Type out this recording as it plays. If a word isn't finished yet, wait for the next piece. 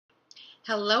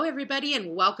Hello everybody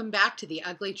and welcome back to The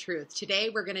Ugly Truth.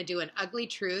 Today we're going to do an ugly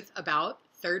truth about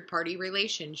third-party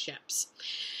relationships.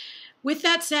 With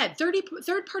that said,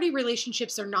 third-party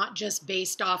relationships are not just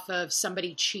based off of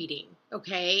somebody cheating,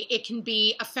 okay? It can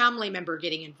be a family member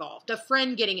getting involved, a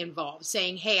friend getting involved,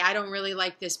 saying, hey, I don't really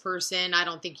like this person. I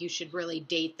don't think you should really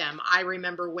date them. I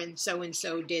remember when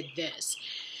so-and-so did this.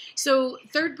 So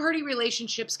third-party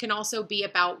relationships can also be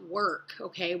about work,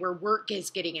 okay, where work is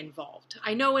getting involved.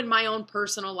 I know in my own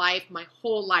personal life, my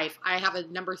whole life, I have a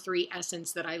number 3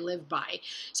 essence that I live by.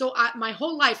 So my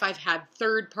whole life, I've had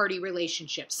third-party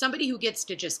relationships. Somebody who gets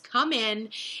to just come in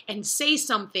and say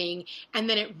something, and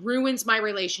then it ruins my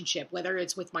relationship, whether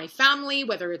it's with my family,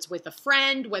 whether it's with a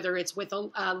friend, whether it's with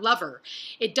a lover.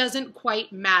 It doesn't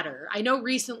quite matter. I know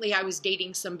recently I was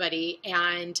dating somebody,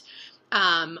 and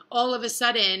all of a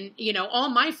sudden, all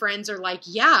my friends are like,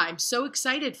 yeah, I'm so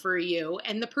excited for you.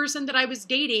 And the person that I was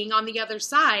dating on the other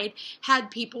side had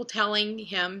people telling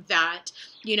him that,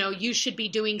 you should be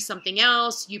doing something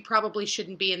else. You probably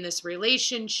shouldn't be in this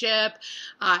relationship.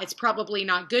 It's probably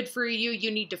not good for you.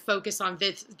 You need to focus on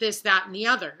this, that, and the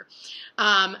other.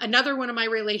 Another one of my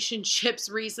relationships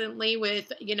recently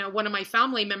with, one of my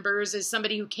family members is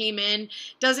somebody who came in,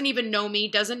 doesn't even know me,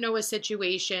 doesn't know a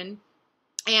situation,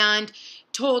 and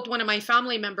told one of my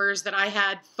family members that I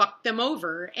had fucked them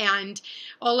over. And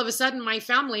all of a sudden my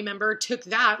family member took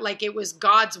that like it was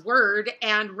God's word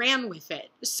and ran with it.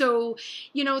 So,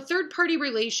 third-party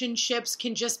relationships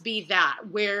can just be that,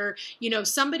 where,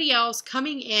 somebody else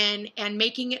coming in and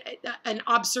making an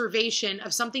observation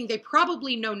of something they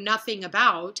probably know nothing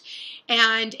about,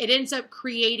 and it ends up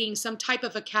creating some type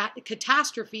of a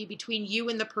catastrophe between you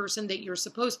and the person that you're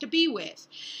supposed to be with.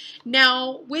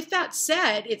 Now, with that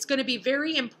said, it's going to be very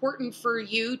important for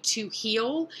you to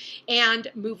heal and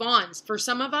move on. For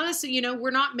some of us,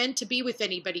 we're not meant to be with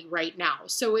anybody right now.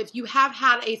 So if you have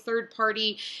had a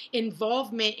third-party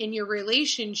involvement in your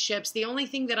relationships, the only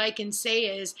thing that I can say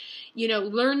is,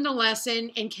 learn the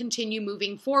lesson and continue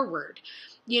moving forward.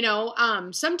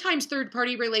 Sometimes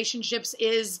third-party relationships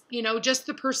is, just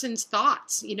the person's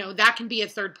thoughts. That can be a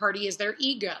third party, is their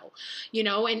ego.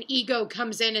 An ego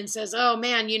comes in and says, oh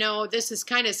man, this is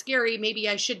kind of scary. Maybe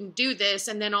I shouldn't do this.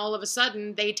 And then all of a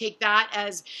sudden they take that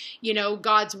as,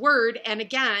 God's word. And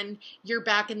again, you're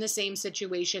back in the same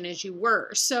situation as you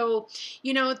were. So,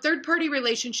 third-party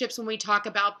relationships, when we talk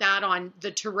about that on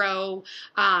the tarot,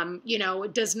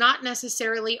 it does not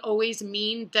necessarily always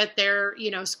mean that they're,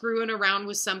 screwing around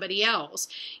with somebody else.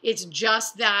 It's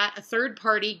just that a third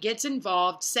party gets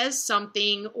involved, says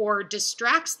something, or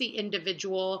distracts the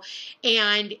individual,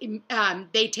 and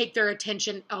they take their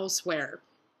attention elsewhere.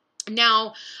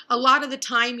 Now, a lot of the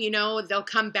time, they'll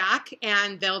come back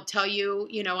and they'll tell you,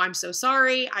 I'm so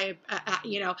sorry, and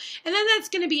then that's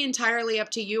going to be entirely up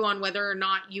to you on whether or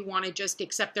not you want to just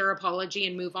accept their apology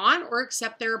and move on, or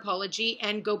accept their apology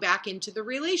and go back into the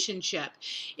relationship.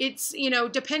 It's,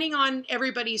 depending on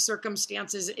everybody's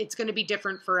circumstances, it's going to be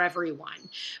different for everyone.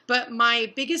 But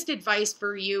my biggest advice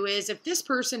for you is, if this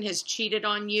person has cheated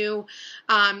on you,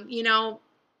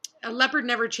 a leopard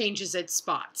never changes its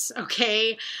spots,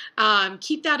 okay?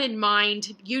 Keep that in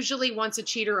mind. Usually once a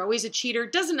cheater, always a cheater.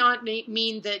 Does not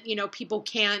mean that, people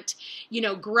can't,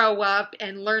 grow up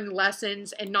and learn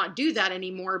lessons and not do that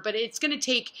anymore, but it's going to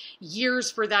take years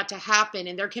for that to happen,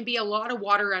 and there can be a lot of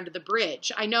water under the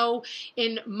bridge. I know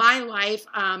in my life,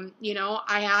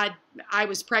 I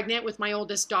was pregnant with my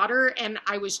oldest daughter, and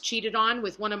I was cheated on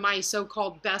with one of my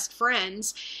so-called best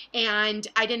friends, and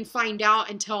I didn't find out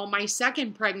until my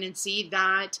second pregnancy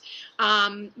that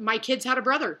my kids had a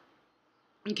brother.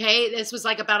 Okay, this was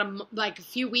like about a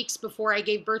few weeks before I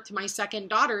gave birth to my second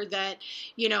daughter that,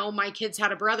 my kids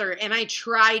had a brother, and I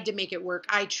tried to make it work.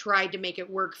 I tried to make it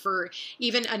work for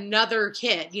even another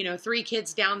kid, 3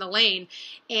 kids down the lane,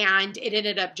 and it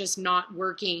ended up just not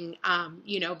working,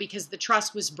 because the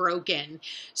trust was broken.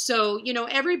 So,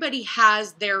 everybody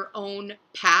has their own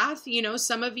path.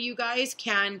 Some of you guys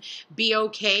can be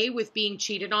okay with being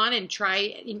cheated on and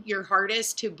try your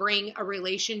hardest to bring a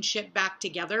relationship back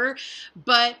together.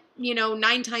 But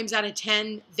 9 times out of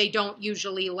 10, they don't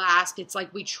usually last. It's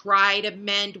like we try to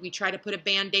mend, we try to put a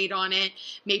Band-Aid on it,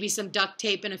 maybe some duct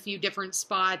tape in a few different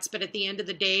spots. But at the end of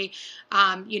the day,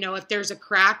 if there's a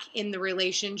crack in the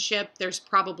relationship, there's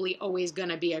probably always going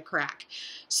to be a crack.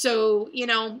 So,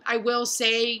 I will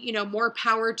say, more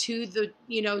power to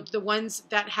the ones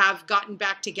that have gotten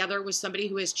back together with somebody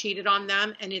who has cheated on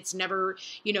them and it's never,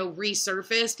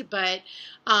 resurfaced. But,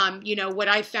 what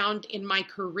I found in my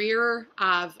career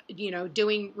of,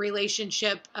 doing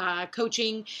relationship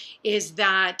coaching is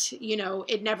that,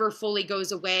 it never fully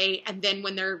goes away. And then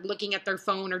when they're looking at their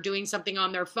phone or doing something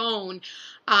on their phone,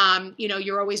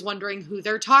 you're always wondering who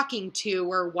they're talking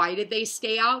to or why did they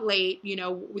stay out late?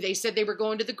 They said they were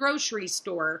going to the grocery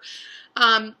store.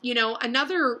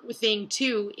 Another thing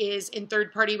too is in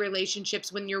third-party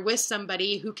relationships, when you're with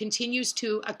somebody who continues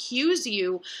to accuse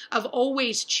you of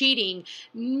always cheating,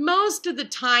 most of the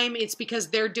time it's because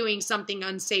they're doing something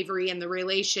unsavory in the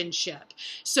relationship.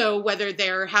 So whether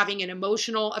they're having an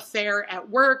emotional affair at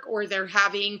work or they're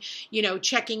having,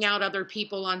 checking out other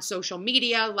people on social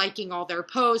media, liking all their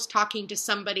posts, talking to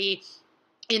somebody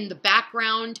in the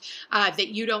background that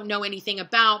you don't know anything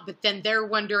about, but then they're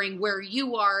wondering where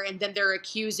you are, and then they're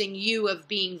accusing you of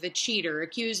being the cheater,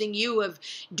 accusing you of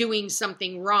doing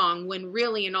something wrong, when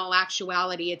really in all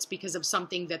actuality it's because of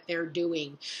something that they're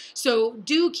doing. So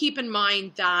do keep in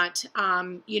mind that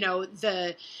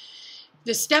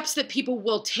the steps that people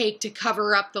will take to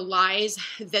cover up the lies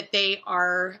that they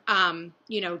are,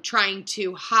 trying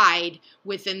to hide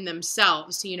within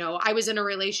themselves. I was in a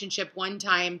relationship one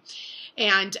time,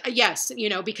 and yes,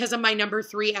 because of my number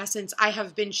 3 essence, I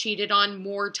have been cheated on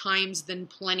more times than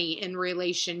plenty in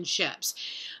relationships.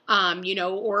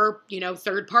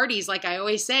 Third parties, like I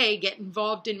always say, get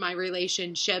involved in my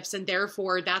relationships. And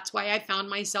therefore, that's why I found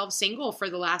myself single for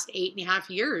the last 8.5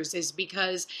 years, is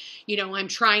because, I'm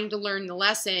trying to learn the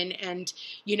lesson, and,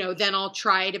 then I'll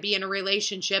try to be in a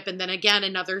relationship. And then again,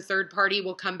 another third party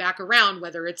will come back around,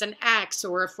 whether it's an ex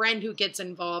or a friend who gets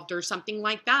involved or something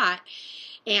like that.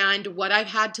 And what I've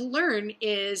had to learn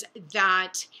is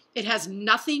that it has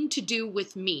nothing to do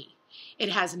with me. It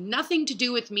has nothing to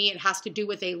do with me. It has to do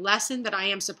with a lesson that I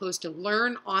am supposed to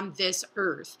learn on this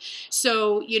earth.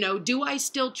 So, do I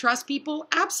still trust people?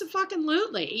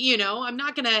 Abso-fucking-lutely. I'm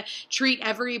not going to treat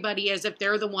everybody as if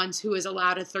they're the ones who has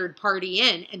allowed a third party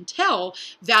in until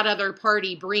that other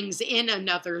party brings in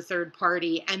another third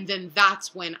party. And then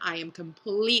that's when I am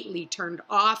completely turned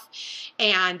off.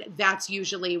 And that's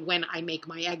usually when I make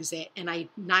my exit. And I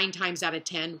 9 times out of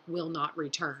 10 will not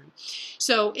return.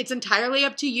 So it's entirely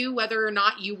up to you whether or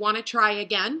not you want to try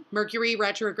again. Mercury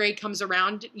retrograde comes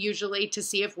around usually to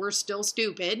see if we're still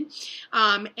stupid.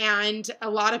 And a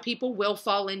lot of people will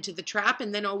fall into the trap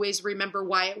and then always remember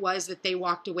why it was that they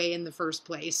walked away in the first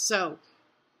place. So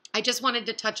I just wanted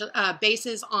to touch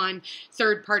bases on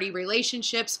third-party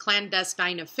relationships,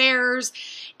 clandestine affairs,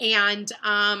 and,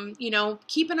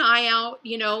 keep an eye out,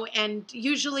 and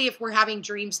usually if we're having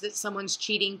dreams that someone's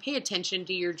cheating, pay attention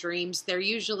to your dreams. They're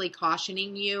usually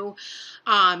cautioning you,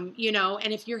 and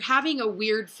if you're having a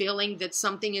weird feeling that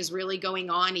something is really going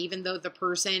on, even though the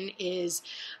person is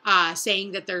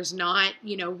saying that there's not,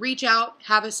 reach out,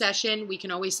 have a session. We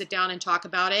can always sit down and talk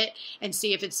about it and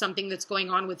see if it's something that's going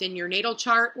on within your natal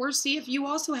chart, or see if you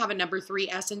also have a number 3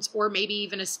 essence, or maybe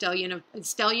even a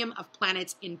stellium of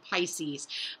planets in Pisces.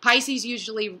 Pisces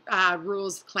usually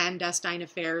rules clandestine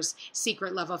affairs,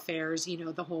 secret love affairs,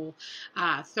 the whole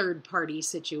third party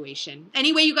situation.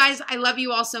 Anyway, you guys, I love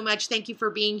you all so much. Thank you for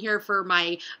being here for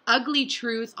my ugly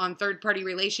truth on third party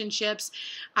relationships.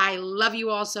 I love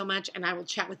you all so much, and I will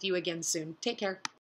chat with you again soon. Take care.